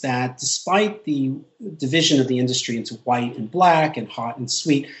make was that despite the division of the industry into white and black and hot and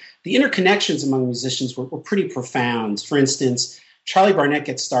sweet, the interconnections among musicians were pretty profound. For instance, Charlie Barnett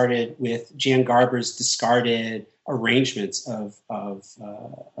gets started with Jan Garber's discarded arrangements of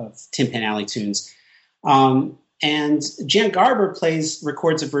Tin Pan Alley tunes. And Jan Garber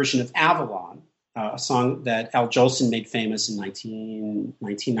records a version of Avalon, a song that Al Jolson made famous in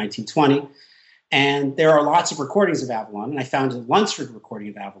 1920. And there are lots of recordings of Avalon, and I found a Lunceford recording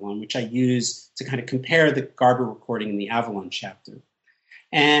of Avalon, which I use to kind of compare the Garber recording in the Avalon chapter.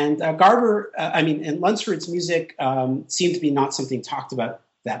 And Lunceford's music seemed to be not something talked about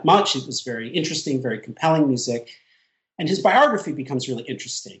that much. It was very interesting, very compelling music. And his biography becomes really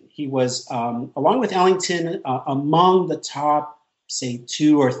interesting. He was, along with Ellington, among the top, say,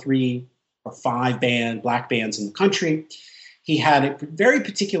 2 or 3 or 5 black bands in the country. He had a very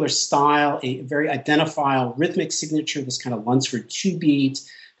particular style, a very identifiable rhythmic signature, this kind of Lunceford 2-beat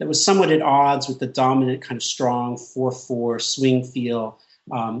that was somewhat at odds with the dominant kind of strong 4/4 swing feel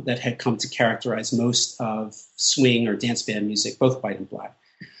that had come to characterize most of swing or dance band music, both white and black.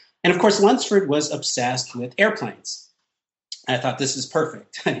 And of course, Lunceford was obsessed with airplanes. I thought this is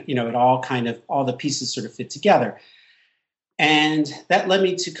perfect. All the pieces sort of fit together. And that led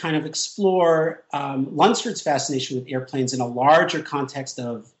me to kind of explore Lunceford's fascination with airplanes in a larger context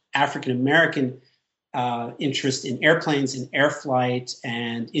of African-American interest in airplanes and air flight,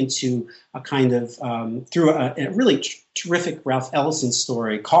 and into a kind of, through a really terrific Ralph Ellison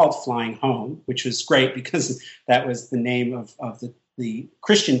story called Flying Home, which was great because that was the name of the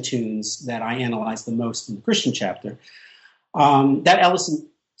Christian tunes that I analyzed the most in the Christian chapter. That Ellison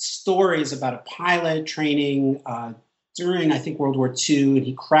story is about a pilot training during, I think, World War II, and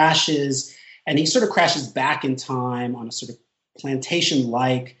he crashes back in time on a sort of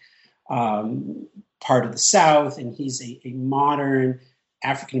plantation-like part of the South, and he's a modern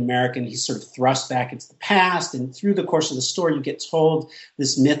African American. He's sort of thrust back into the past, and through the course of the story, you get told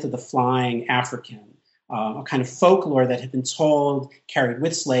this myth of the flying African, a kind of folklore that had been told, carried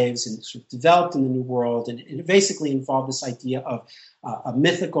with slaves, and sort of developed in the New World. And it basically involved this idea of a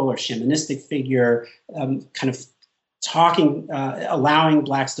mythical or shamanistic figure, kind of talking, allowing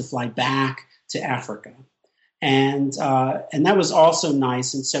blacks to fly back to Africa, and that was also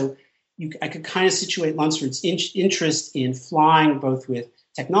nice. And so I could kind of situate Lunsford's interest in flying both with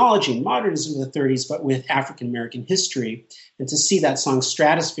technology and modernism of the 30s, but with African American history, and to see that song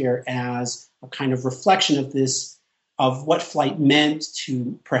Stratosphere as a kind of reflection of this, of what flight meant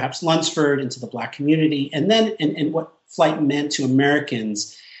to perhaps Lunsford and to the black community, and then and what flight meant to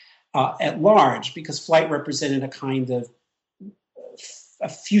Americans at large, because flight represented a kind of a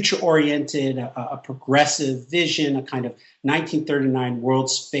future-oriented, a progressive vision, a kind of 1939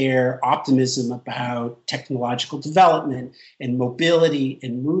 World's Fair optimism about technological development and mobility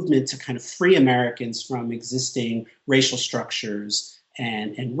and movement to kind of free Americans from existing racial structures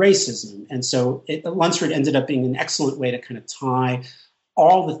and racism. And so Lunsford ended up being an excellent way to kind of tie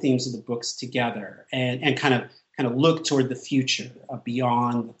all the themes of the books together and kind of look toward the future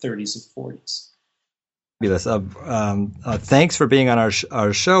beyond the 30s and 40s. Thanks for being on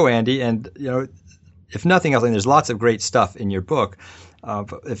our show, Andy. And if nothing else, and there's lots of great stuff in your book.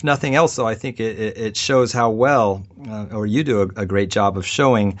 If nothing else, though, I think it shows how well, or you do a great job of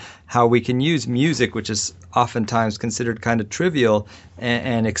showing how we can use music, which is oftentimes considered kind of trivial,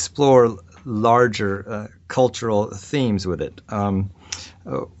 and explore larger cultural themes with it.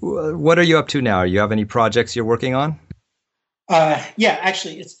 What are you up to now? Do you have any projects you're working on? Yeah,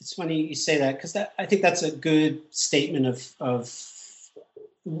 actually, it's funny you say that, because I think that's a good statement of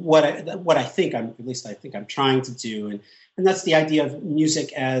what I think I'm trying to do, and that's the idea of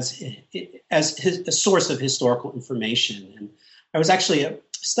music as a source of historical information. And I was actually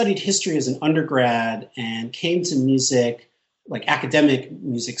studied history as an undergrad and came to music, like academic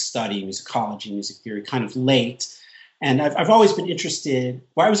music study, musicology, music theory, kind of late. And I've always been interested.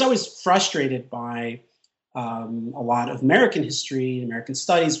 Well, I was always frustrated by a lot of American history and American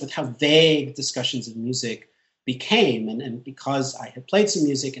studies with how vague discussions of music became. And because I had played some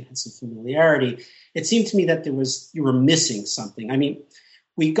music and had some familiarity, it seemed to me that you were missing something. I mean,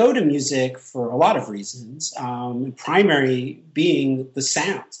 we go to music for a lot of reasons, primary being the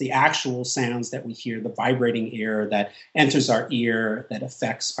sounds, the actual sounds that we hear, the vibrating air that enters our ear, that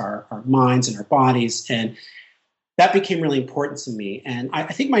affects our minds and our bodies. And that became really important to me. And I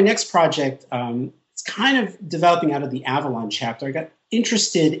think my next project, it's kind of developing out of the Avalon chapter. I got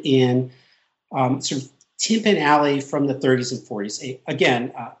interested in sort of Tin Alley from the 30s and 40s.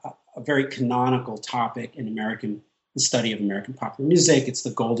 A very canonical topic in the study of American popular music. It's the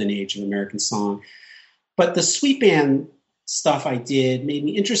golden age of American song. But the sweep band stuff I did made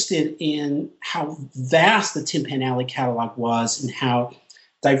me interested in how vast the Tin Pan Alley catalog was and how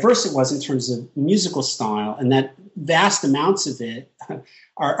diverse it was in terms of musical style, and that vast amounts of it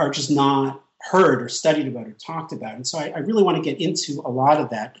are just not heard or studied about or talked about. And so I really want to get into a lot of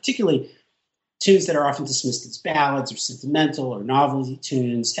that, particularly tunes that are often dismissed as ballads or sentimental or novelty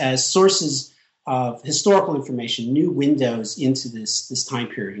tunes, as sources of historical information, new windows into this time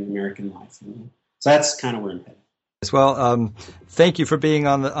period in American life. And so that's kind of where I'm headed. Well, thank you for being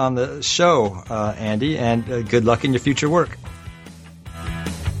on the show, Andy, and good luck in your future work.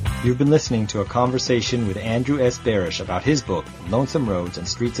 You've been listening to a conversation with Andrew S. Barish about his book, Lonesome Roads and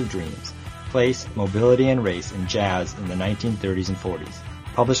Streets of Dreams, Place, Mobility, and Race in Jazz in the 1930s and 40s,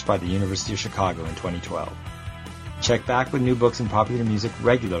 published by the University of Chicago in 2012. Check back with New Books in Popular Music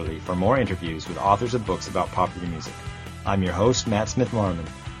regularly for more interviews with authors of books about popular music. I'm your host, Matt Smith Larman.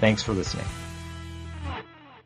 Thanks for listening.